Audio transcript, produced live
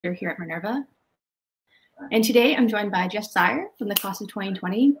here at Minerva. And today I'm joined by Jess Sire from the class of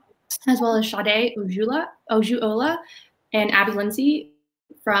 2020, as well as Sade Ojuola and Abby Lindsay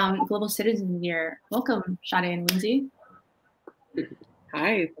from Global Citizen Year. Welcome, Sade and Lindsay.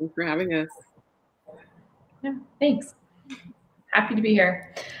 Hi, thanks for having us. Yeah, thanks. Happy to be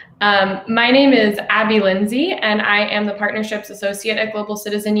here. My name is Abby Lindsay, and I am the Partnerships Associate at Global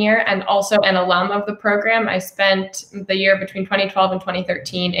Citizen Year and also an alum of the program. I spent the year between 2012 and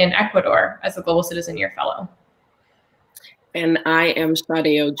 2013 in Ecuador as a Global Citizen Year Fellow. And I am Sade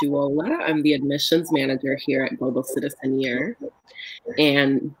Ojuola. I'm the admissions manager here at Global Citizen Year,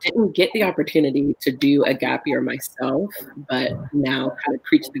 and didn't get the opportunity to do a gap year myself, but now kind of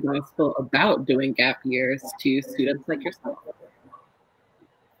preach the gospel about doing gap years to students like yourself.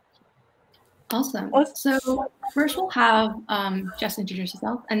 Awesome. So first we'll have Jess introduce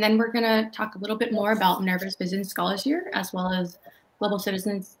herself, and then we're going to talk a little bit more about Minerva's Business Scholars Year, as well as Global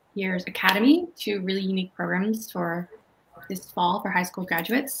Citizens Year's Academy, two really unique programs for this fall for high school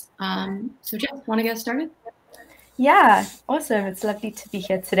graduates. So Jess, want to get us started? Yeah, awesome. It's lovely to be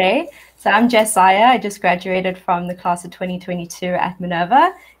here today. So I'm Jess Sire. I just graduated from the class of 2022 at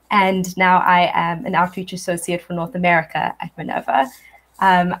Minerva, and now I am an outreach associate for North America at Minerva.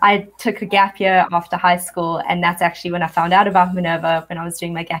 I took a gap year after high school, and that's actually when I found out about Minerva when I was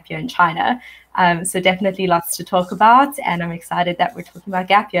doing my gap year in China. So definitely lots to talk about, and I'm excited that we're talking about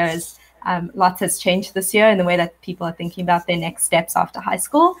gap years. Lots has changed this year in the way that people are thinking about their next steps after high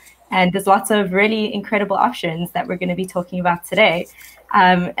school. And there's lots of really incredible options that we're going to be talking about today.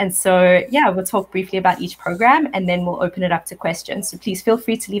 And so, yeah, we'll talk briefly about each program, and then we'll open it up to questions. So please feel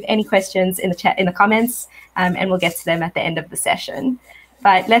free to leave any questions in the chat, in the comments, and we'll get to them at the end of the session.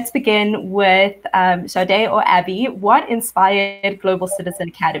 But let's begin with Sade or Abby. What inspired Global Citizen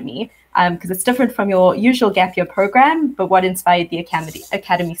Academy? Because it's different from your usual gap year program, but what inspired the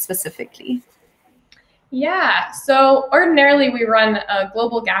Academy specifically? Yeah, so ordinarily we run a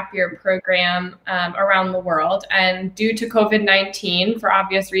global gap year program around the world, and due to COVID-19, for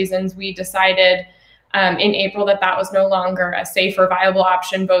obvious reasons, we decided in April that was no longer a safe or viable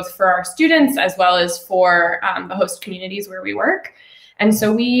option, both for our students as well as for the host communities where we work. And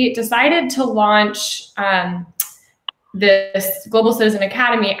so we decided to launch this Global Citizen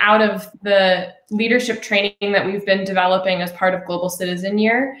Academy out of the leadership training that we've been developing as part of Global Citizen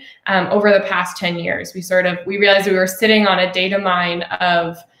Year over the past 10 years. We realized we were sitting on a data mine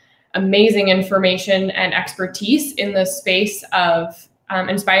of amazing information and expertise in the space of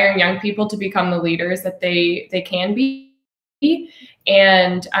inspiring young people to become the leaders that they can be.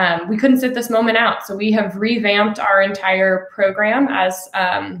 And we couldn't sit this moment out. So we have revamped our entire program as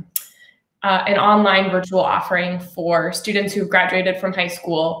an online virtual offering for students who've graduated from high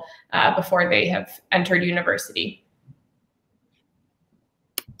school before they have entered university.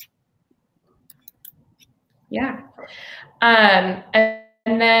 Yeah. And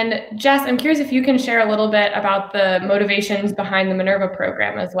then Jess, I'm curious if you can share a little bit about the motivations behind the Minerva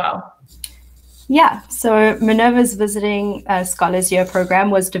program as well. Yeah, so Minerva's Visiting Scholars Year program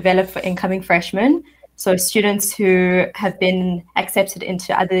was developed for incoming freshmen, so students who have been accepted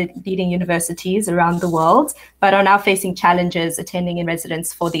into other leading universities around the world, but are now facing challenges attending in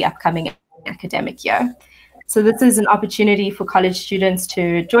residence for the upcoming academic year. So this is an opportunity for college students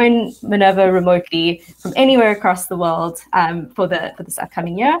to join Minerva remotely from anywhere across the world for this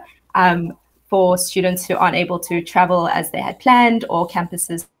upcoming year, for students who aren't able to travel as they had planned, or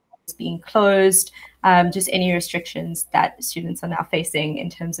campuses being closed, just any restrictions that students are now facing in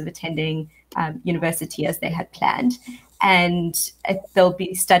terms of attending university as they had planned. And they'll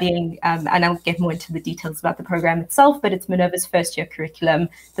be studying, and I'll get more into the details about the program itself, but it's Minerva's first year curriculum,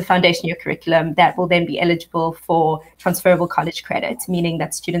 the foundation year curriculum, that will then be eligible for transferable college credit, meaning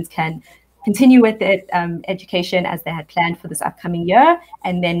that students can continue with their education as they had planned for this upcoming year,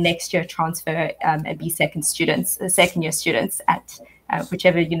 and then next year transfer and be second year students at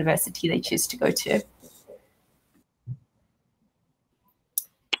whichever university they choose to go to.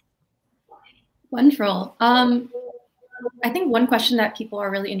 Wonderful. I think one question that people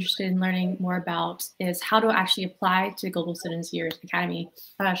are really interested in learning more about is how to actually apply to Global Citizens Year's Academy.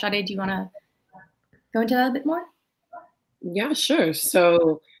 Sade, do you want to go into that a bit more? Yeah, sure.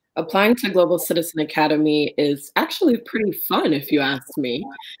 So applying to Global Citizen Academy is actually pretty fun, if you ask me.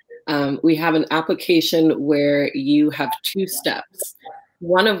 We have an application where you have 2 steps,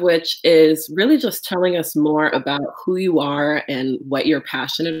 one of which is really just telling us more about who you are and what you're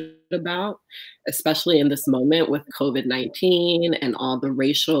passionate about, especially in this moment with COVID-19 and all the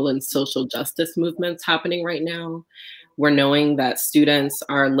racial and social justice movements happening right now. we're knowing that students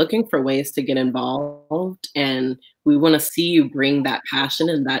are looking for ways to get involved, and we want to see you bring that passion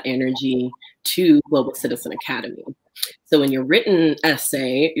and that energy to Global Citizen Academy. So in your written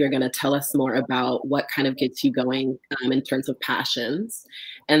essay, you're going to tell us more about what kind of gets you going in terms of passions.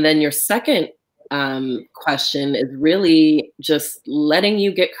 And then your second question is really just letting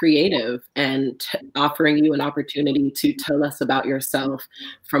you get creative and offering you an opportunity to tell us about yourself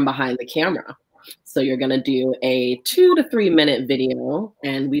from behind the camera. So you're going to do a 2 to 3 minute video,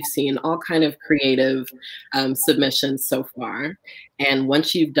 and we've seen all kind of creative submissions so far. And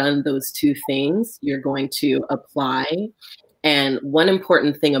once you've done those two things, you're going to apply. And one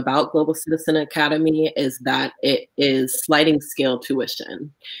important thing about Global Citizen Academy is that it is sliding scale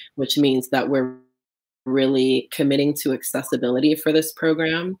tuition, which means that we're really committing to accessibility for this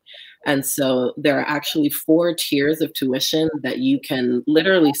program. And so there are actually 4 tiers of tuition that you can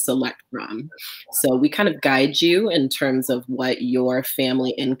literally select from. So we kind of guide you in terms of what your family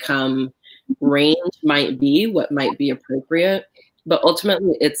income range might be, what might be appropriate. But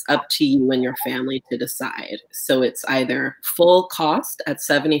ultimately, it's up to you and your family to decide. So it's either full cost at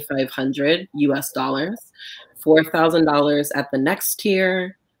 $7,500 US dollars, $4,000 at the next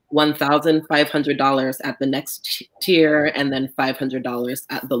tier, $1,500 at the next tier, and then $500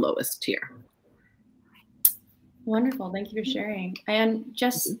 at the lowest tier. Wonderful. Thank you for sharing. And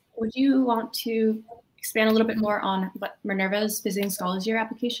Jess, would you want to expand a little bit more on what Minerva's Visiting Scholars Year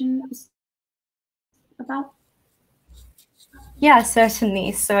application is about? Yeah,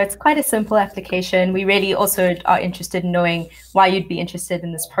 certainly. So it's quite a simple application. We really also are interested in knowing why you'd be interested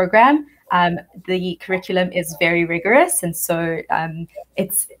in this program. The curriculum is very rigorous, and so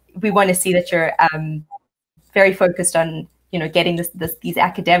we want to see that you're very focused on getting this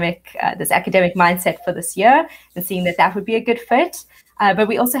academic mindset for this year, and seeing that would be a good fit. But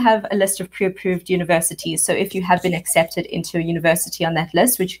we also have a list of pre-approved universities. So if you have been accepted into a university on that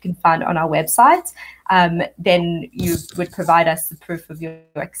list, which you can find on our website, then you would provide us the proof of your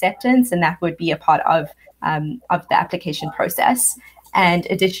acceptance, and that would be a part of the application process. And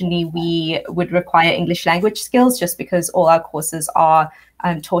additionally, we would require English language skills, just because all our courses are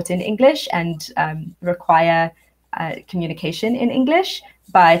taught in English and require communication in English.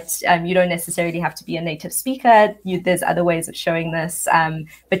 But you don't necessarily have to be a native speaker. There's other ways of showing this,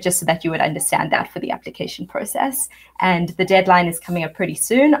 but just so that you would understand that for the application process. And the deadline is coming up pretty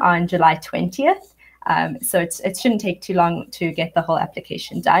soon on July 20th. So it shouldn't take too long to get the whole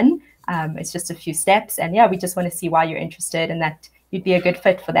application done. It's just a few steps. And yeah, we just want to see why you're interested and that you'd be a good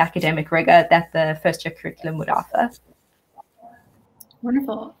fit for the academic rigor that the first year curriculum would offer.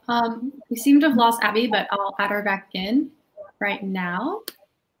 Wonderful. We seem to have lost Abby, but I'll add her back in right now.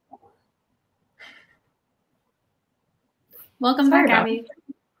 Welcome back, Abby.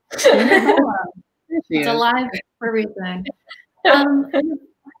 It's alive for a reason.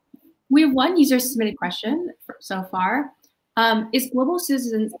 We have one user submitted question so far. Is Global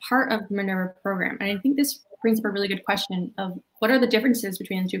Citizens part of the Minerva program? And I think this brings up a really good question of what are the differences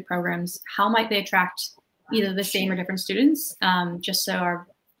between the two programs? How might they attract either the same or different students? Just so our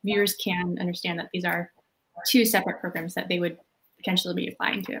viewers can understand that these are two separate programs that they would potentially be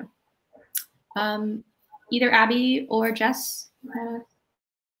applying to. Either Abby or Jess,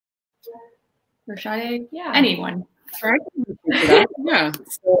 or Shade, anyone. Yeah.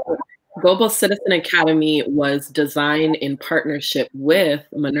 So Global Citizen Academy was designed in partnership with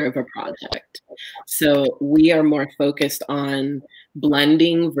Minerva Project. So we are more focused on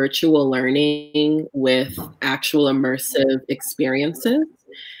blending virtual learning with actual immersive experiences.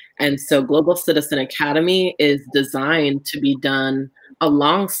 And so Global Citizen Academy is designed to be done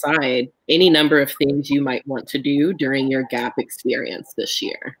alongside any number of things you might want to do during your GAP experience this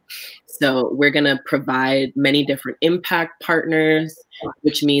year. So we're going to provide many different impact partners,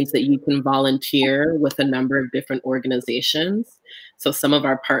 which means that you can volunteer with a number of different organizations. So some of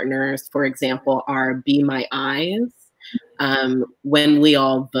our partners, for example, are Be My Eyes, When We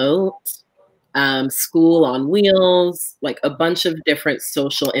All Vote, School on Wheels, like a bunch of different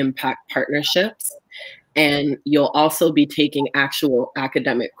social impact partnerships. And you'll also be taking actual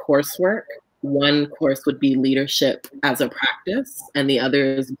academic coursework. One course would be Leadership as a Practice, and the other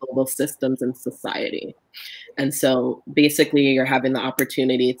is Global Systems and Society. And so basically you're having the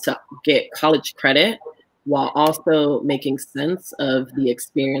opportunity to get college credit while also making sense of the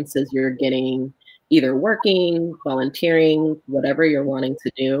experiences you're getting, either working, volunteering, whatever you're wanting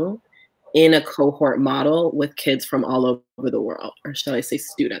to do, in a cohort model with kids from all over the world, or shall I say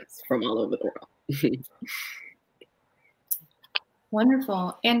students from all over the world.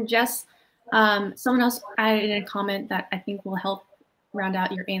 Wonderful. And Jess, someone else added in a comment that I think will help round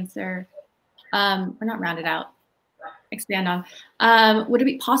out your answer, or not round it out, expand on. Would it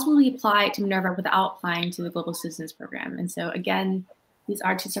be possible to apply to Minerva without applying to the Global Citizens Program? And so again, these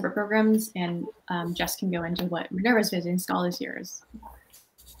are two separate programs, and Jess can go into what Minerva's Visiting Scholars Year is.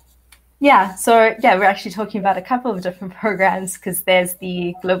 Yeah, so yeah, we're actually talking about a couple of different programs because there's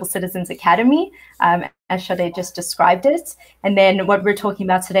the Global Citizens Academy, as Sade just described it. And then what we're talking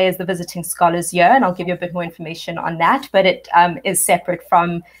about today is the Visiting Scholars Year, and I'll give you a bit more information on that, but it is separate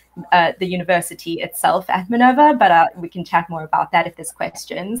from the university itself at Minerva, but we can chat more about that if there's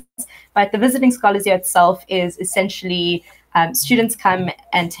questions. But the Visiting Scholars Year itself is essentially students come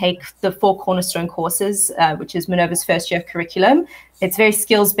and take the 4 cornerstone courses, which is Minerva's first year curriculum. It's very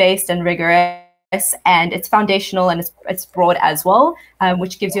skills-based and rigorous, and it's foundational and it's broad as well,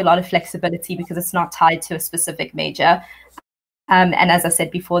 which gives you a lot of flexibility because it's not tied to a specific major. And as I said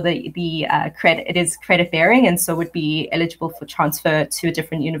before, the credit, it is credit bearing, and so would be eligible for transfer to a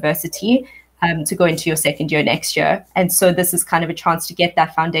different university to go into your second year next year. And so this is kind of a chance to get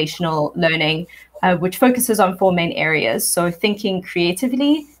that foundational learning, which focuses on 4 main areas. So thinking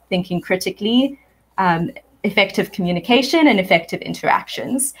creatively, thinking critically, effective communication, and effective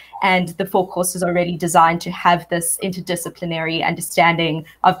interactions. And the 4 courses are really designed to have this interdisciplinary understanding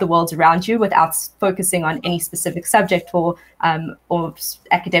of the world around you without focusing on any specific subject or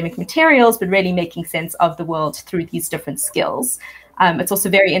academic materials, but really making sense of the world through these different skills. It's also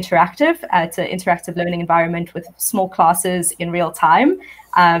very interactive. It's an interactive learning environment with small classes in real time.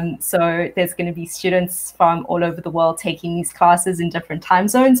 So there's going to be students from all over the world taking these classes in different time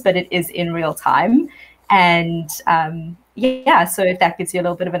zones, but it is in real time. And yeah, so if that gives you a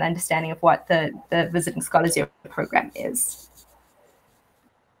little bit of an understanding of what the Visiting Scholars Year program is.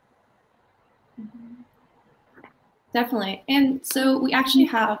 Definitely. And so we actually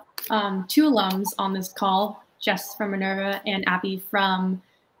have 2 alums on this call, Jess from Minerva and Abby from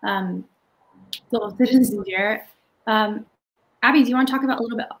Global Citizens Year. Abby, do you want to talk about a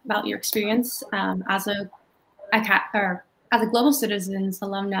little bit about your experience as a Global Citizens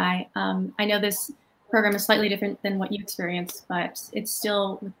alumni? I know this program is slightly different than what you experienced, but it's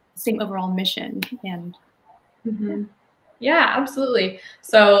still the same overall mission. And Yeah, absolutely.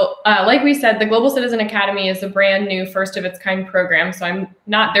 So like we said, the Global Citizen Academy is a brand new first of its kind program. So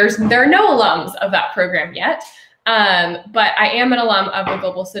there are no alums of that program yet. But I am an alum of the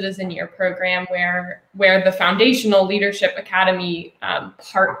Global Citizen Year program where the Foundational Leadership Academy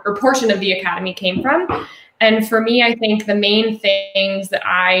portion of the academy came from. And for me, I think the main things that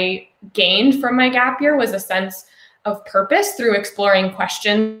I gained from my gap year was a sense of purpose through exploring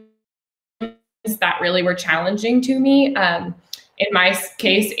questions that really were challenging to me. In my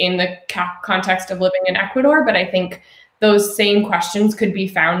case, in the context of living in Ecuador, but I think those same questions could be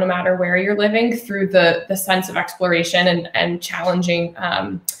found no matter where you're living through the sense of exploration and challenging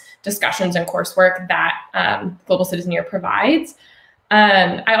discussions and coursework that Global Citizen Year provides.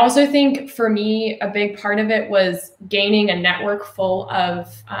 I also think for me, a big part of it was gaining a network full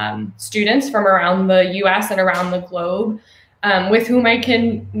of students from around the US and around the globe with whom I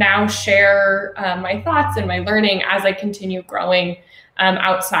can now share my thoughts and my learning as I continue growing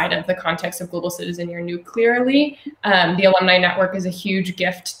outside of the context of Global Citizen Year nuclearly. The alumni network is a huge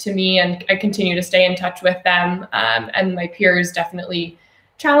gift to me, and I continue to stay in touch with them. And my peers definitely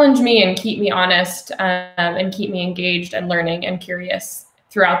challenge me and keep me honest and keep me engaged and learning and curious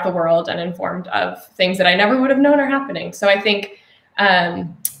throughout the world and informed of things that I never would have known are happening. So I think,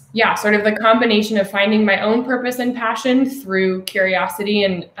 yeah, sort of the combination of finding my own purpose and passion through curiosity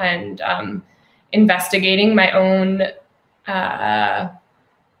and investigating my own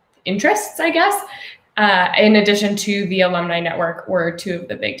interests, I guess, in addition to the alumni network, were 2 of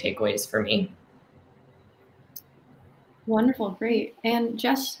the big takeaways for me. Wonderful, great. And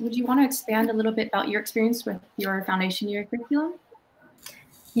Jess, would you want to expand a little bit about your experience with your foundation year curriculum?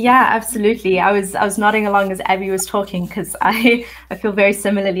 Yeah, absolutely. I was nodding along as Abby was talking because I feel very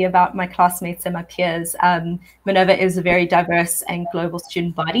similarly about my classmates and my peers. Minerva is a very diverse and global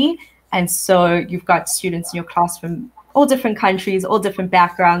student body. And so you've got students in your class from all different countries, all different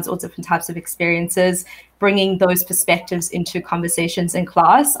backgrounds, all different types of experiences, bringing those perspectives into conversations in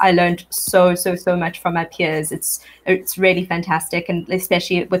class. I learned so much from my peers. It's really fantastic, and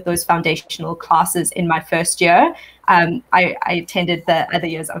especially with those foundational classes in my first year. I attended the other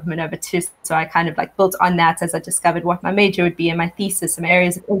years of Minerva too, so I kind of like built on that as I discovered what my major would be and my thesis, some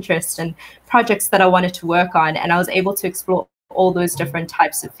areas of interest and projects that I wanted to work on, and I was able to explore all those different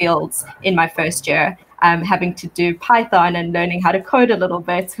types of fields in my first year. having to do Python and learning how to code a little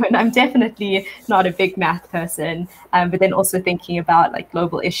bit when I'm definitely not a big math person. But then also thinking about like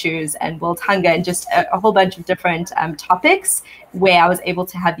global issues and world hunger and just a whole bunch of different topics where I was able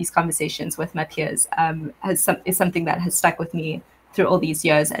to have these conversations with my peers is something that has stuck with me through all these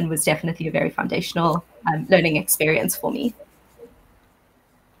years and was definitely a very foundational learning experience for me.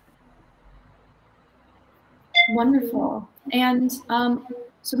 Wonderful. And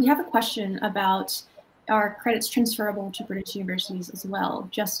so we have a question about, are credits transferable to British universities as well?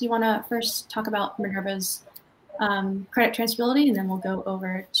 Jess, do you want to first talk about Minerva's credit transferability, and then we'll go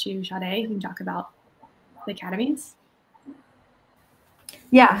over to Sade, who can talk about the academies?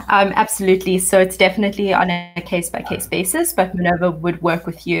 Yeah, absolutely. So it's definitely on a case-by-case basis, but Minerva would work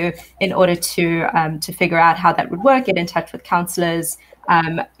with you in order to figure out how that would work, get in touch with counselors.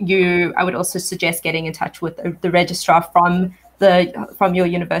 I would also suggest getting in touch with the registrar from your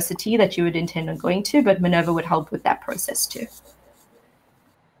university that you would intend on going to, but Minerva would help with that process too.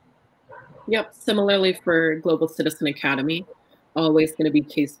 Yep, similarly for Global Citizen Academy, always going to be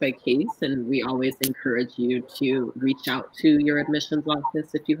case by case, and we always encourage you to reach out to your admissions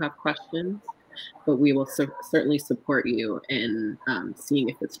office if you have questions, but we will certainly support you in seeing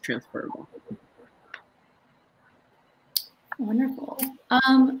if it's transferable. Wonderful.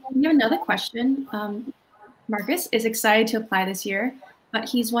 We have another question. Marcus is excited to apply this year, but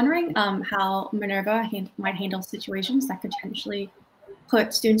he's wondering how Minerva might handle situations that could potentially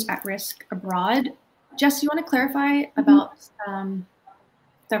put students at risk abroad. Jess, you want to clarify about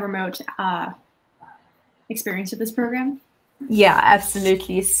the remote experience of this program? Yeah,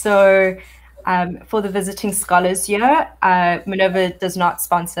 absolutely. So for the visiting scholars year, Minerva does not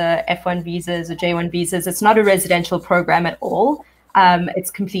sponsor F1 visas or J1 visas. It's not a residential program at all.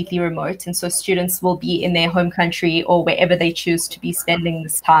 It's completely remote. And so students will be in their home country or wherever they choose to be spending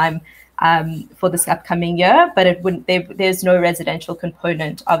this time for this upcoming year, but there's no residential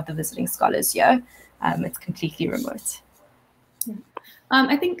component of the visiting scholars year. It's completely remote. Yeah.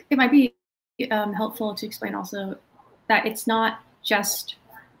 I think it might be helpful to explain also that it's not just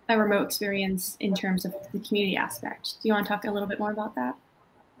a remote experience in terms of the community aspect. Do you want to talk a little bit more about that?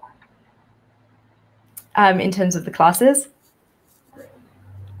 In terms of the classes?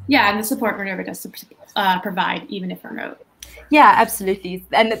 Yeah, and the support Minerva does provide, even if remote. Yeah, absolutely.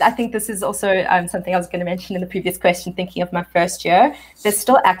 And I think this is also something I was going to mention in the previous question, thinking of my first year. There's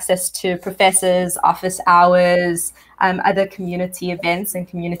still access to professors, office hours, other community events and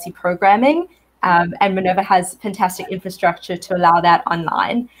community programming. And Minerva has fantastic infrastructure to allow that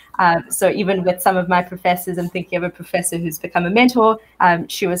online. So even with some of my professors, I'm thinking of a professor who's become a mentor.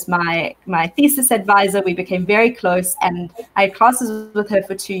 She was my thesis advisor. We became very close, and I had classes with her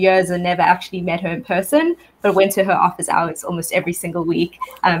for 2 years and never actually met her in person, but went to her office hours almost every single week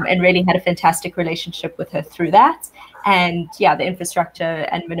and really had a fantastic relationship with her through that. And yeah, the infrastructure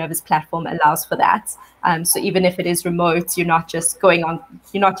and Minerva's platform allows for that. So even if it is remote, you're not just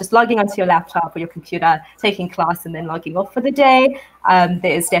logging onto your laptop or your computer, taking class and then logging off for the day.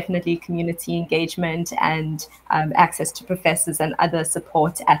 There is definitely community engagement and access to professors and other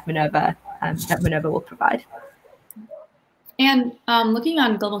support at Minerva that Minerva will provide. And looking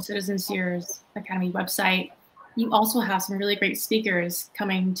on Global Citizens Year's Academy website, you also have some really great speakers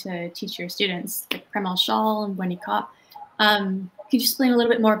coming to teach your students, like Premal Shal and Wendy Kopp. Could you explain a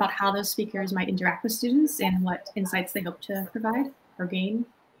little bit more about how those speakers might interact with students and what insights they hope to provide or gain?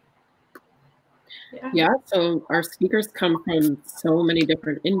 Yeah, so our speakers come from so many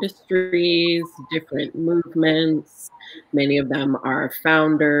different industries, different movements. Many of them are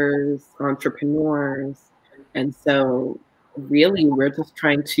founders, entrepreneurs. And so really, we're just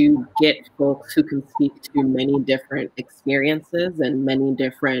trying to get folks who can speak to many different experiences and many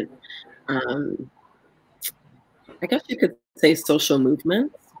different, I guess you could say, social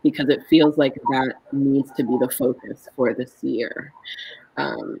movements, because it feels like that needs to be the focus for this year.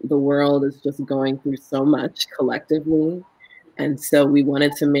 The world is just going through so much collectively. And so we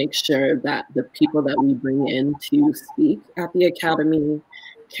wanted to make sure that the people that we bring in to speak at the Academy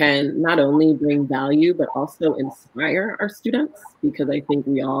can not only bring value, but also inspire our students, because I think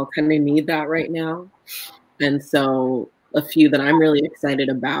we all kind of need that right now. And so a few that I'm really excited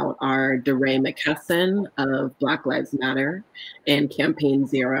about are DeRay McKesson of Black Lives Matter and Campaign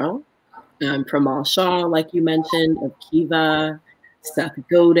Zero, Premal Shal, like you mentioned, of Kiva, Seth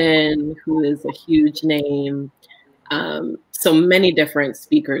Godin, who is a huge name. So many different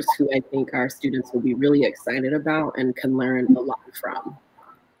speakers who I think our students will be really excited about and can learn a lot from.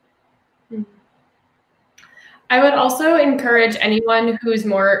 I would also encourage anyone who's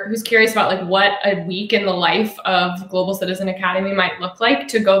curious about like what a week in the life of Global Citizen Academy might look like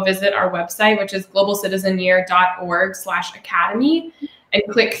to go visit our website, which is globalcitizenyear.org/academy, and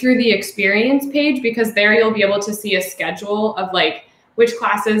click through the experience page, because there you'll be able to see a schedule of like which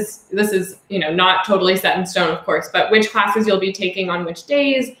classes, this is, not totally set in stone, of course, but which classes you'll be taking on which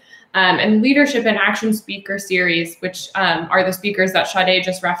days, and leadership and action speaker series, which are the speakers that Sade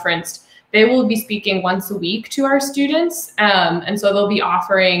just referenced. They will be speaking once a week to our students. And so they'll be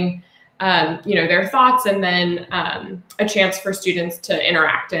offering, their thoughts, and then a chance for students to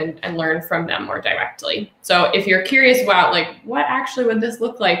interact and learn from them more directly. So if you're curious about like, what actually would this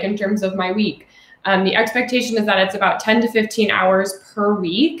look like in terms of my week? The expectation is that it's about 10 to 15 hours per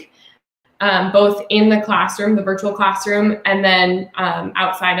week, both in the classroom, the virtual classroom, and then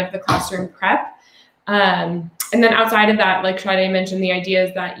outside of the classroom prep. And then outside of that, like Sade mentioned, the idea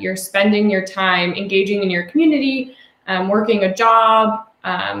is that you're spending your time engaging in your community, working a job,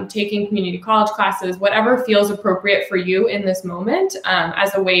 taking community college classes, whatever feels appropriate for you in this moment,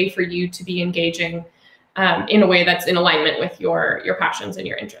 as a way for you to be engaging in a way that's in alignment with your passions and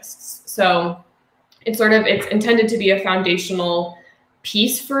your interests. So it's intended to be a foundational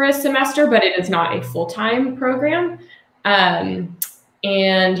piece for a semester, but it is not a full-time program.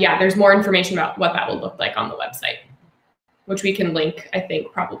 And yeah, there's more information about what that will look like on the website, which we can link, I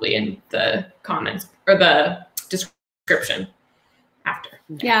think, probably in the comments or the description after.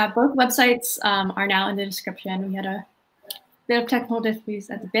 Yeah, both websites are now in the description. We had a bit of technical difficulties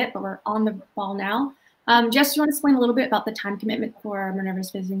at the bit, but we're on the ball now. Jess, do you want to explain a little bit about the time commitment for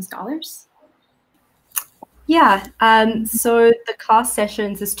Minerva's visiting scholars? Yeah, so the class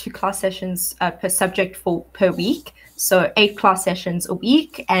sessions is 2 class sessions per subject per week. So 8 class sessions a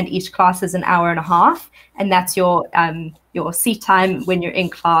week, and each class is an hour and a half. And that's your seat time when you're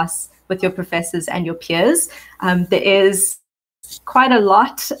in class with your professors and your peers. There is quite a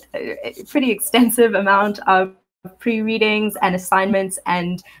lot, a pretty extensive amount of pre-readings and assignments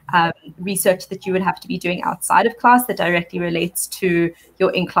and research that you would have to be doing outside of class that directly relates to your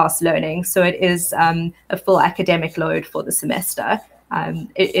in-class learning. So it is a full academic load for the semester.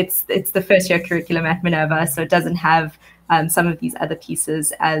 It's the first year curriculum at Minerva, so it doesn't have some of these other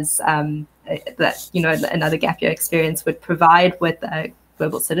pieces as that another gap year experience would provide with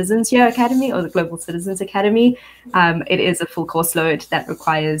Global Citizens Year Academy or the Global Citizens Academy. It is a full course load that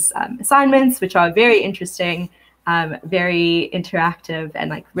requires assignments, which are very interesting, very interactive, and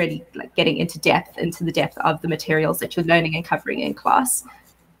like really like getting into the depth of the materials that you're learning and covering in class.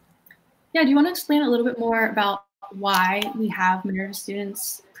 Yeah, do you want to explain a little bit more about why we have Minerva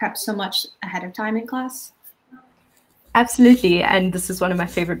students prep so much ahead of time in class? Absolutely, and this is one of my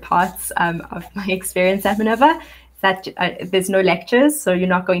favorite parts of my experience at Minerva, that there's no lectures, so you're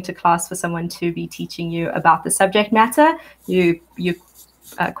not going to class for someone to be teaching you about the subject matter. You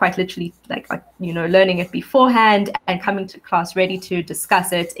quite literally learning it beforehand and coming to class ready to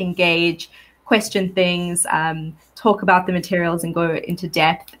discuss it, engage, question things, talk about the materials and go into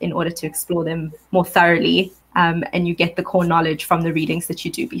depth in order to explore them more thoroughly. And you get the core knowledge from the readings that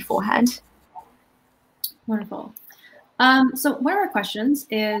you do beforehand. Wonderful. So one of our questions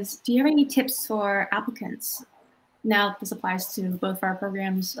is, do you have any tips for applicants? Now this applies to both of our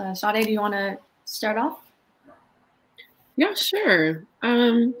programs. Sade, do you want to start off? Yeah, sure.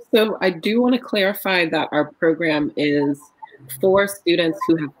 So I do want to clarify that our program is for students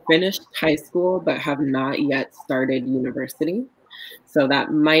who have finished high school but have not yet started university. So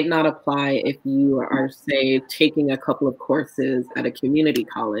that might not apply if you are, say, taking a couple of courses at a community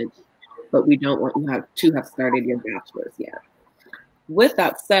college, but we don't want you to have started your bachelor's yet. With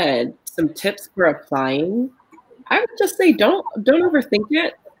that said, some tips for applying. I would just say don't overthink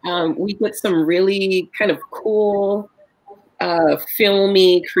it. We get some really kind of cool,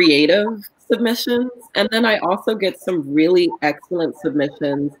 filmy, creative submissions. And then I also get some really excellent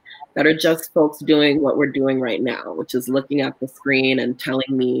submissions that are just folks doing what we're doing right now, which is looking at the screen and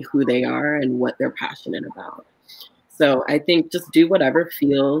telling me who they are and what they're passionate about. So I think just do whatever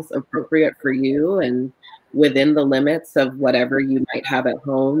feels appropriate for you, and within the limits of whatever you might have at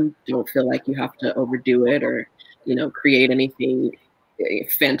home. Don't feel like you have to overdo it or create anything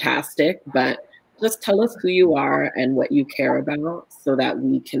fantastic, but just tell us who you are and what you care about so that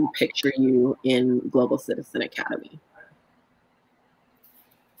we can picture you in Global Citizen Academy.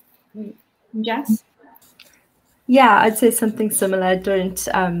 Jess? Yeah, I'd say something similar. Don't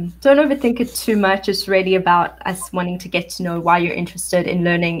overthink it too much. It's really about us wanting to get to know why you're interested in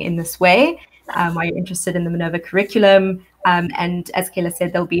learning in this way, why you're interested in the Minerva curriculum. And as Kayla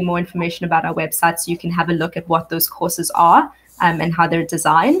said, there'll be more information about our website, so you can have a look at what those courses are and how they're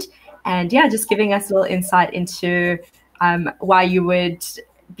designed. And yeah, just giving us a little insight into why you would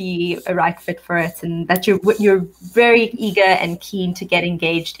be a right fit for it, and that you're very eager and keen to get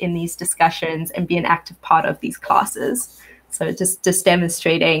engaged in these discussions and be an active part of these classes. So just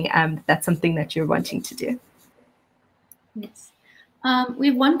demonstrating that's something that you're wanting to do. Yes. We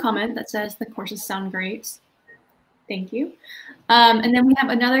have one comment that says the courses sound great. Thank you. And then we have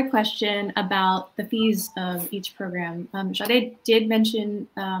another question about the fees of each program. Jade did mention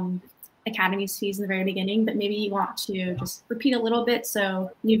Academy's fees in the very beginning, but maybe you want to just repeat a little bit so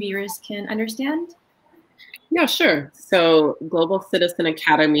new viewers can understand? Yeah, sure. So Global Citizen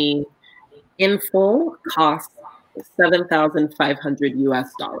Academy in full costs $7,500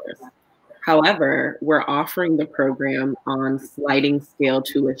 US. However, we're offering the program on sliding scale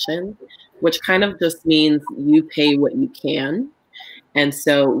tuition, which kind of just means you pay what you can. And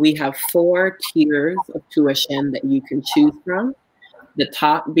so we have 4 tiers of tuition that you can choose from. The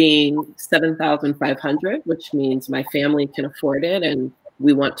top being 7,500, which means my family can afford it and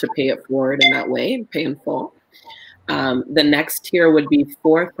we want to pay it forward in that way, pay in full. The next tier would be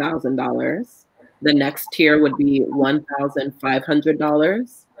 $4,000. The next tier would be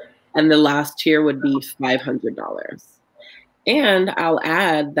 $1,500. And the last tier would be $500. And I'll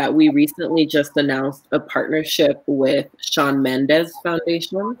add that we recently just announced a partnership with Shawn Mendes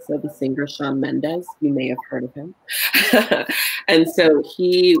Foundation. So the singer Shawn Mendes, you may have heard of him. And so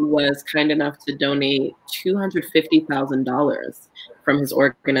he was kind enough to donate $250,000 from his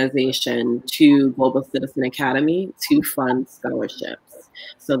organization to Global Citizen Academy to fund scholarships.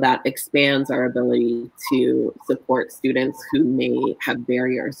 So that expands our ability to support students who may have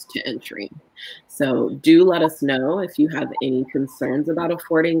barriers to entry. So do let us know if you have any concerns about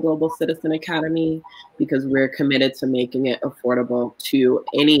affording Global Citizen Academy, because we're committed to making it affordable to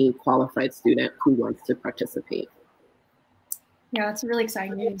any qualified student who wants to participate. Yeah, that's really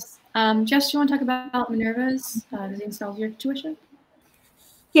exciting news. Jess, do you want to talk about Minerva's Visiting Scholars Year tuition?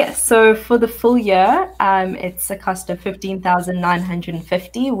 Yes, so for the full year, it's a cost of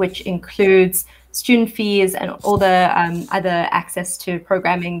 $15,950, which includes student fees and all the other access to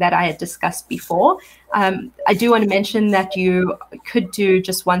programming that I had discussed before. I do want to mention that you could do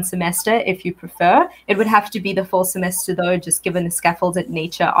just one semester if you prefer. It would have to be the full semester though, just given the scaffolded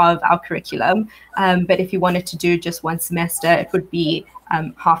nature of our curriculum. But if you wanted to do just one semester, it would be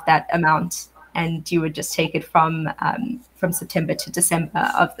half that amount, and you would just take it from September to December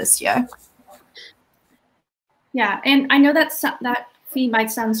of this year. Yeah, and I know that that fee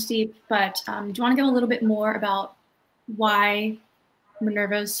might sound steep, but do you want to give a little bit more about why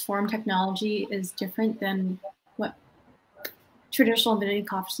Minerva's forum technology is different than what traditional video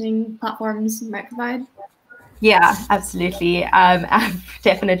conferencing platforms might provide? Yeah, absolutely. I've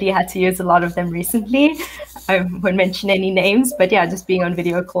definitely had to use a lot of them recently. I won't mention any names, but yeah, just being on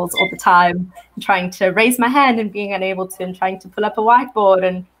video calls all the time, and trying to raise my hand and being unable to, and trying to pull up a whiteboard,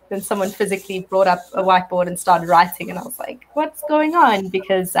 and then someone physically brought up a whiteboard and started writing, and I was like, what's going on?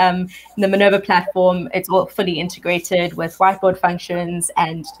 Because in the Minerva platform, it's all fully integrated with whiteboard functions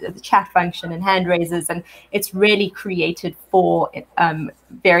and the chat function and hand raises, and it's really created for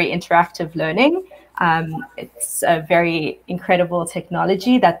very interactive learning. It's a very incredible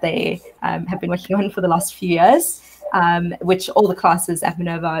technology that they have been working on for the last few years, which all the classes at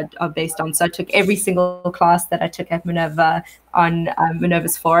Minerva are based on. So I took every single class that I took at Minerva on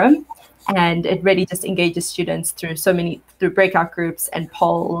Minerva's forum, and it really just engages students through through breakout groups and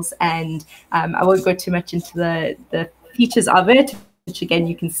polls. And I won't go too much into the features of it, which again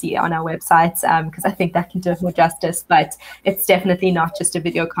you can see on our website, because I think that can do it more justice. But it's definitely not just a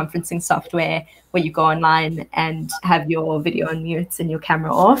video conferencing software where you go online and have your video on mute and your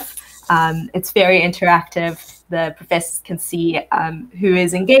camera off. It's very interactive. The professors can see who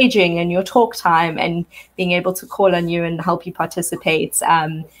is engaging in your talk time and being able to call on you and help you participate.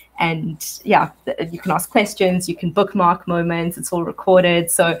 And yeah, you can ask questions, you can bookmark moments, it's all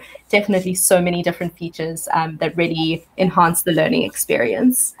recorded. So definitely so many different features that really enhance the learning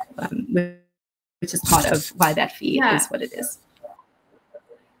experience, which is part of why that fee is what it is.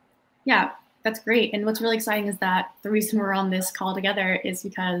 Yeah, that's great. And what's really exciting is that the reason we're on this call together is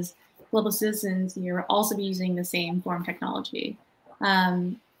because Global Citizens here will also be using the same forum technology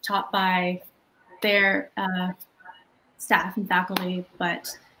taught by their staff and faculty, but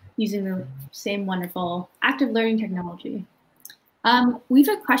using the same wonderful active learning technology. We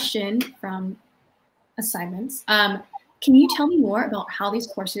have a question from assignments. Can you tell me more about how these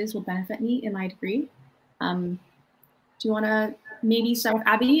courses will benefit me in my degree? Do you want to maybe start with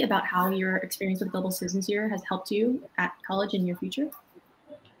Abby about how your experience with Global Citizens here has helped you at college in your future?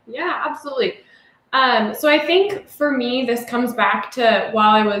 Yeah, absolutely. So I think for me, this comes back to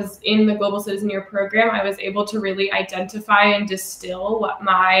while I was in the Global Citizen Year program, I was able to really identify and distill what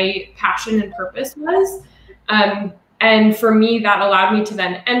my passion and purpose was. And for me, that allowed me to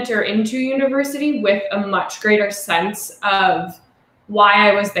then enter into university with a much greater sense of why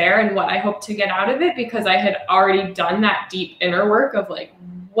I was there and what I hoped to get out of it, because I had already done that deep inner work of like,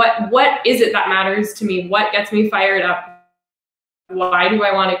 what is it that matters to me? What gets me fired up? Why do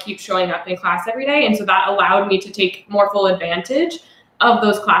I want to keep showing up in class every day? And so that allowed me to take more full advantage of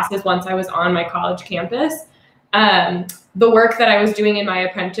those classes once I was on my college campus. The work that I was doing in my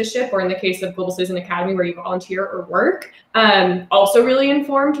apprenticeship, or in the case of Global Citizen Academy, where you volunteer or work, also really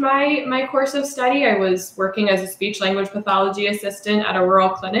informed my course of study. I was working as a speech language pathology assistant at a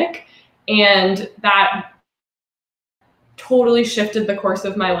rural clinic, and that totally shifted the course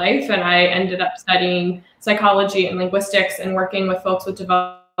of my life. And I ended up studying psychology and linguistics and working with folks with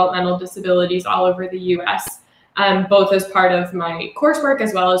developmental disabilities all over the US, both as part of my coursework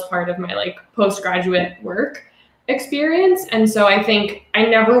as well as part of my like postgraduate work experience. And so I think I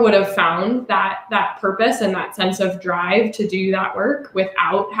never would have found that purpose and that sense of drive to do that work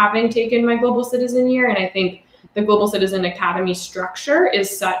without having taken my Global Citizen Year. And I think the Global Citizen Academy structure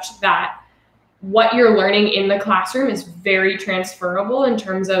is such that what you're learning in the classroom is very transferable in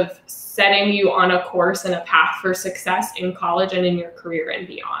terms of setting you on a course and a path for success in college and in your career and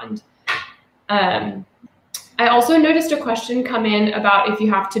beyond. I also noticed a question come in about if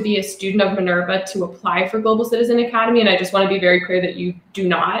you have to be a student of Minerva to apply for Global Citizen Academy. And I just want to be very clear that you do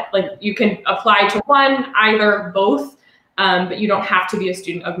not. Like, you can apply to one, either, both, but you don't have to be a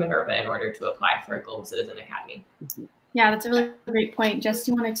student of Minerva in order to apply for a Global Citizen Academy. Yeah, that's a really great point. Jess,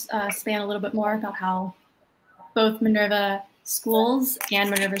 do you want to expand a little bit more about how both Minerva schools and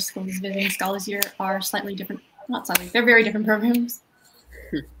Minerva Schools Visiting Scholars Year are slightly different? Not slightly, they're very different programs.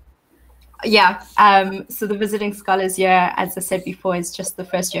 Yeah, so the Visiting Scholars Year, as I said before, is just the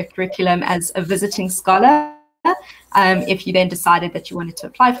first year curriculum as a visiting scholar. If you then decided that you wanted to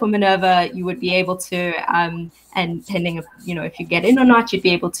apply for Minerva, you would be able to, and depending if you get in or not, you'd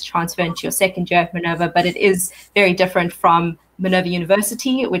be able to transfer into your second year of Minerva. But it is very different from Minerva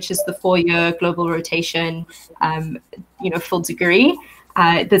University, which is the 4-year global rotation, full degree.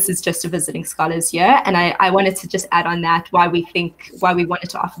 This is just a visiting scholars year. And I wanted to just add on that why we wanted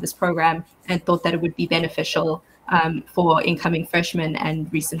to offer this program and thought that it would be beneficial for incoming freshmen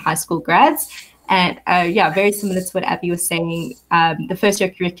and recent high school grads. And very similar to what Abby was saying, the first year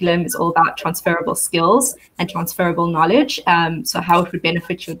curriculum is all about transferable skills and transferable knowledge. So how it would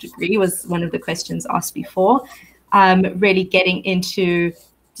benefit your degree was one of the questions asked before. Really getting into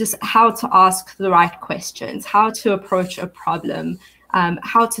just how to ask the right questions, how to approach a problem,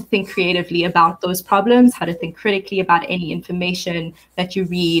 how to think creatively about those problems, how to think critically about any information that you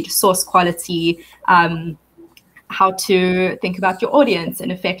read, source quality, how to think about your audience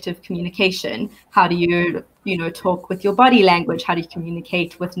and effective communication. How do you, talk with your body language? How do you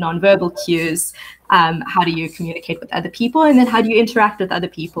communicate with nonverbal cues? How do you communicate with other people? And then how do you interact with other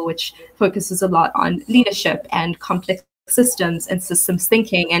people, which focuses a lot on leadership and complex systems and systems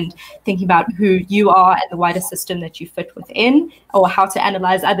thinking, and thinking about who you are and the wider system that you fit within, or how to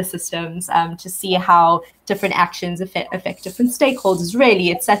analyze other systems to see how different actions affect different stakeholders. Really,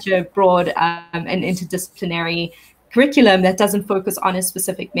 it's such a broad and interdisciplinary curriculum that doesn't focus on a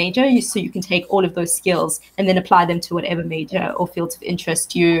specific major, so you can take all of those skills and then apply them to whatever major or fields of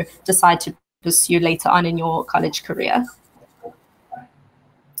interest you decide to pursue later on in your college career.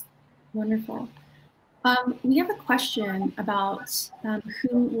 Wonderful. We have a question about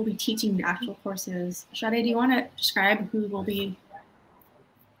who will be teaching the actual courses. Shade, do you want to describe who will be,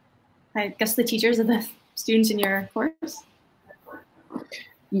 I guess, the teachers of the students in your course?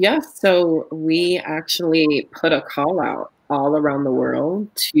 Yes, so we actually put a call out all around the world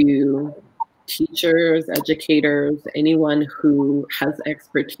to teachers, educators, anyone who has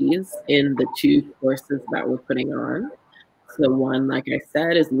expertise in the 2 courses that we're putting on. So one, like I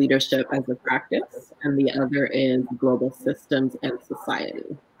said, is leadership as a practice, and the other is global systems and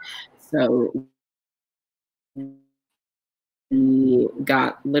society. So we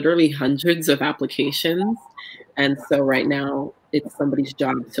got literally hundreds of applications. And so right now it's somebody's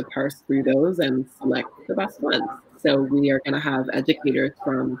job to parse through those and select the best ones. So we are going to have educators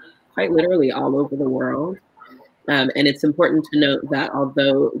from quite literally all over the world. And it's important to note that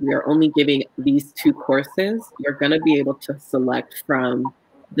although we are only giving these 2 courses, you're going to be able to select from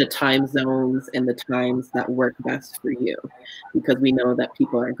the time zones and the times that work best for you, because we know that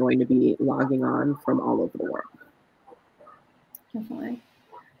people are going to be logging on from all over the world. Definitely.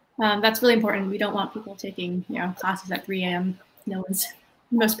 That's really important. We don't want people taking classes at 3 a.m. No one's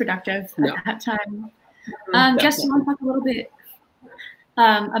most productive No. at that time. Jess, you want to talk a little bit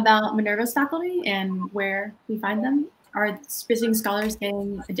about Minerva's faculty and where we find them? Are visiting scholars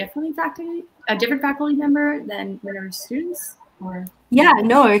getting a different faculty member than Minerva's students? Or? Yeah,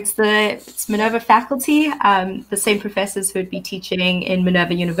 no, it's Minerva faculty. The same professors who would be teaching in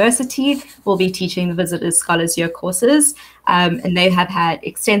Minerva University will be teaching the Visitors Scholars Year courses, and they have had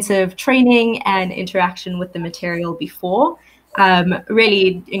extensive training and interaction with the material before.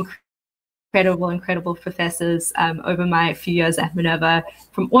 Really incredible professors over my few years at Minerva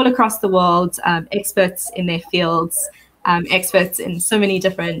from all across the world, experts in their fields, experts in so many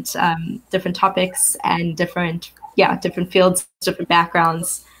different topics and different fields, different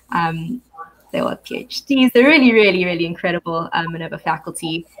backgrounds. They all have PhDs. They're really incredible Minerva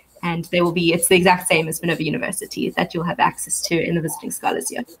faculty, and it's the exact same as Minerva University that you'll have access to in the Visiting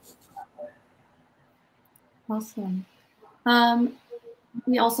Scholars Year. Awesome.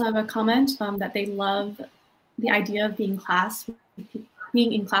 We also have a comment that they love the idea of being in class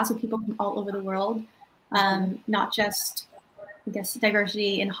with people from all over the world, not just, I guess,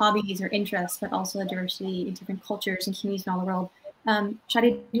 diversity in hobbies or interests, but also diversity in different cultures and communities in all the world.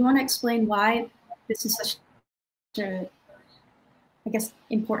 Shadi, do you want to explain why this is such a, I guess,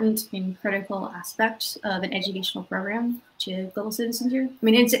 important and critical aspect of an educational program to Global Citizens Year? I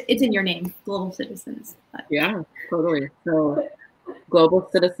mean, it's in your name, Global Citizens. But. Yeah, totally. So Global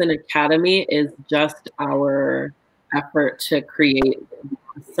Citizen Academy is just our effort to create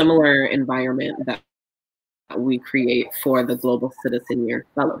a similar environment that we create for the Global Citizen Year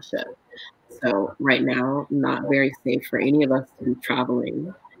Fellowship. So right now, not very safe for any of us to be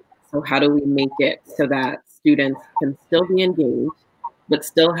traveling. So how do we make it so that students can still be engaged, but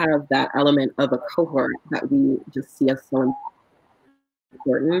still have that element of a cohort that we just see as so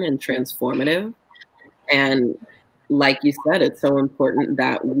important and transformative? And like you said, it's so important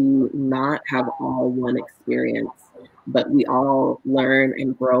that we not have all one experience, but we all learn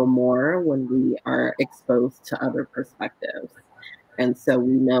and grow more when we are exposed to other perspectives. And so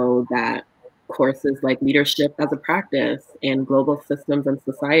we know that courses like Leadership as a Practice and Global Systems and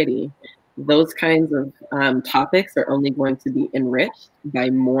Society, those kinds of topics are only going to be enriched by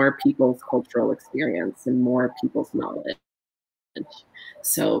more people's cultural experience and more people's knowledge.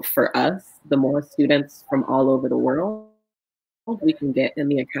 So for us, the more students from all over the world we can get in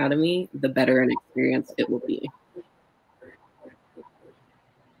the academy, the better an experience it will be.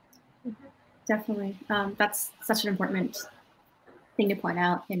 Definitely. That's such an important thing to point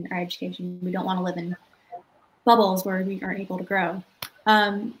out in our education. We don't want to live in bubbles where we aren't able to grow.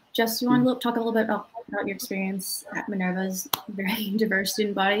 Jess, you want to talk a little bit about your experience at Minerva's very diverse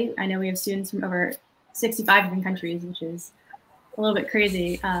student body? I know we have students from over 65 different countries, which is a little bit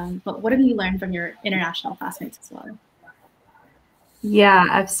crazy. But what have you learned from your international classmates as well? Yeah,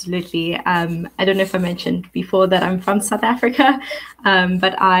 absolutely. I don't know if I mentioned before that I'm from South Africa,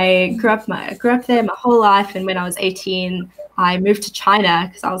 but I grew up there my whole life. And when I was 18, I moved to China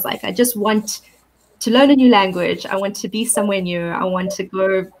because I was like, I just want to learn a new language. I want to be somewhere new. I want to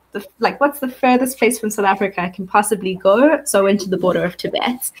go, what's the furthest place from South Africa I can possibly go? So I went to the border of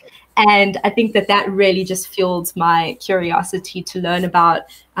Tibet. And I think that really just fueled my curiosity to learn about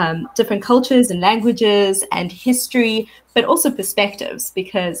different cultures and languages and history, but also perspectives,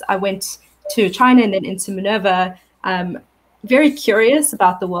 because I went to China and then into Minerva, very curious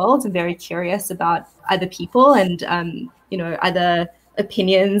about the world and very curious about other people and, other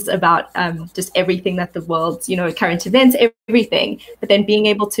opinions about just everything that the world, current events, everything. But then being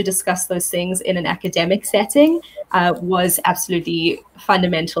able to discuss those things in an academic setting was absolutely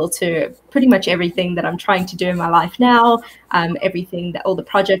fundamental to pretty much everything that I'm trying to do in my life now, all the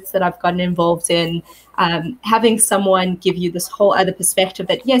projects that I've gotten involved in, having someone give you this whole other perspective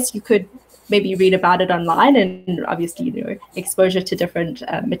that, yes, you could maybe read about it online, and obviously, exposure to different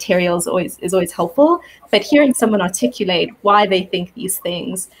materials is always helpful. But hearing someone articulate why they think these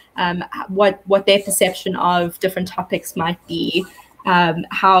things, what their perception of different topics might be,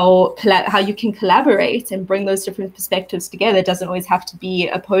 how you can collaborate and bring those different perspectives together. It doesn't always have to be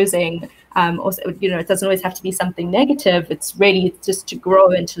opposing, it doesn't always have to be something negative. It's really just to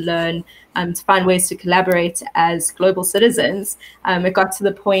grow and to learn, to find ways to collaborate as global citizens. It got to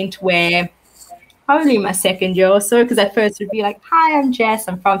the point where probably my second year or so, because at first it would be like, hi, I'm Jess,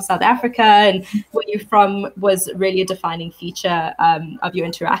 I'm from South Africa, and where you're from was really a defining feature of your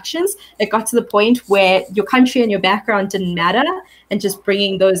interactions. It got to the point where your country and your background didn't matter, and just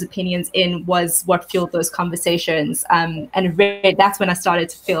bringing those opinions in was what fueled those conversations. And really, that's when I started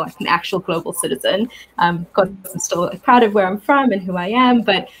to feel like an actual global citizen. Because I'm still proud of where I'm from and who I am,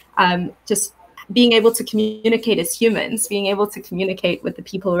 but just being able to communicate as humans, being able to communicate with the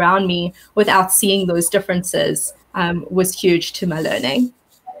people around me without seeing those differences was huge to my learning.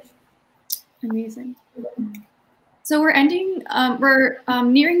 Amazing. So we're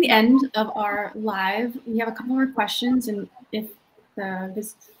nearing the end of our live. We have a couple more questions, and if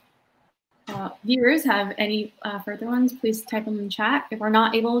the viewers have any further ones, please type them in chat. If we're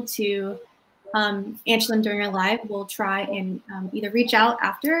not able to answer them during our live, we'll try and either reach out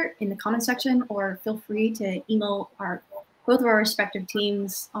after in the comment section, or feel free to email both of our respective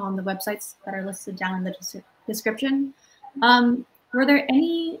teams on the websites that are listed down in the description. Were there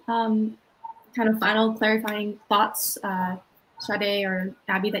any kind of final clarifying thoughts, Sade or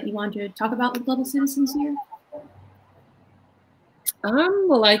Abby, that you wanted to talk about with Global Citizens here?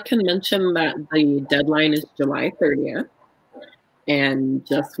 Well, I can mention that the deadline is July 30th. And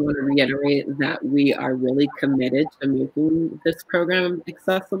just want to reiterate that we are really committed to making this program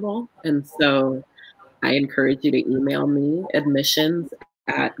accessible. And so I encourage you to email me,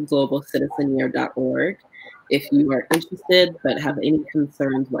 admissions@globalcitizenyear.org, if you are interested but have any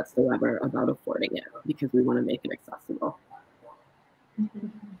concerns whatsoever about affording it, because we want to make it accessible.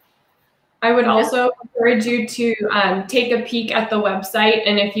 I would also encourage you to take a peek at the website.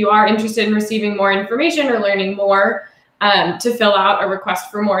 And if you are interested in receiving more information or learning more, to fill out a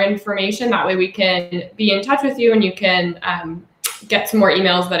request for more information. That way we can be in touch with you, and you can get some more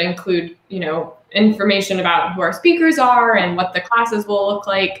emails that include, information about who our speakers are and what the classes will look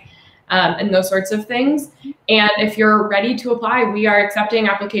like, and those sorts of things. And if you're ready to apply, we are accepting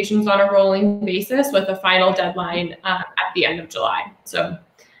applications on a rolling basis with a final deadline at the end of July. So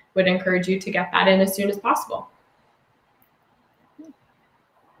would encourage you to get that in as soon as possible.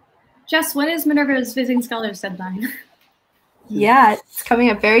 Jess, when is Minerva's Visiting Scholars deadline? Yeah, it's coming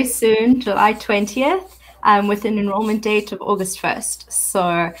up very soon, July 20th, with an enrollment date of August 1st.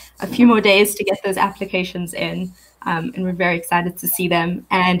 So a few more days to get those applications in, and we're very excited to see them.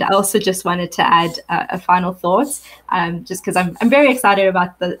 And I also just wanted to add a final thought, just because I'm very excited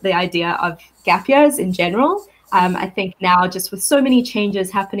about the idea of gap years in general. I think now, just with so many changes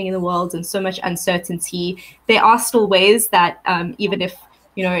happening in the world and so much uncertainty, there are still ways that even if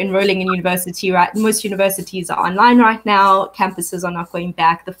enrolling in university, right? Most universities are online right now. Campuses are not going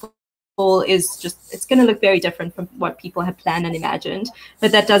back. The fall is it's going to look very different from what people had planned and imagined.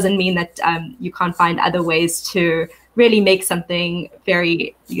 But that doesn't mean that you can't find other ways to really make something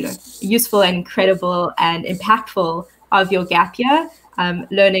very, useful and incredible and impactful of your gap year,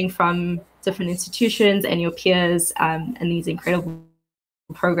 learning from different institutions and your peers, and these incredible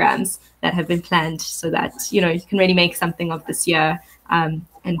programs that have been planned, so that you can really make something of this year,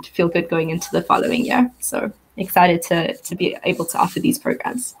 and feel good going into the following year. So excited to be able to offer these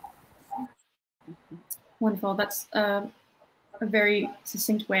programs. Wonderful. That's a very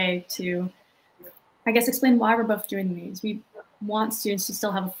succinct way to, I guess, explain why we're both doing these. We want students to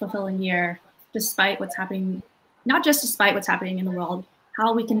still have a fulfilling year despite what's happening, not just despite what's happening in the world,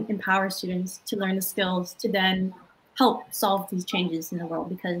 how we can empower students to learn the skills to then help solve these changes in the world.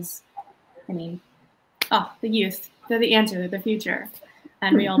 Because, the youth, they're the answer, they're the future.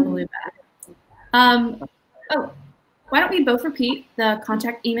 And we all believe that. Why don't we both repeat the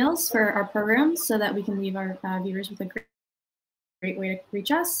contact emails for our programs so that we can leave our viewers with a great way to reach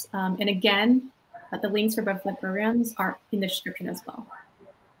us. And again, the links for both the programs are in the description as well.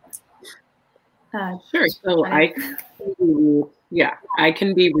 Sure. So I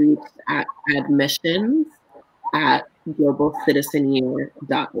can be reached at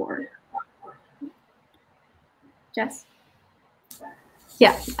admissions@globalcitizenyear.org. Jess?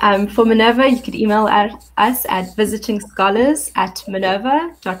 Yeah, for Minerva, you could email us at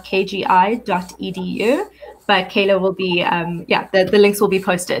visitingscholars@minerva.kgi.edu. But Kayla will be, the links will be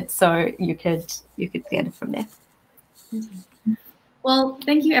posted, so you could get it from there. Well,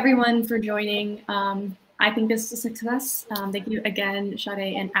 thank you everyone for joining. I think this is a success. Thank you again,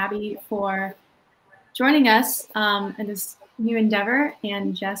 Sade and Abby, for joining us in this new endeavor,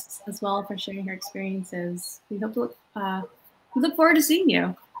 and Jess as well for sharing her experiences. We look forward to seeing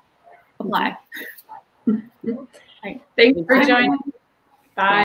you apply. Thanks for joining. Bye.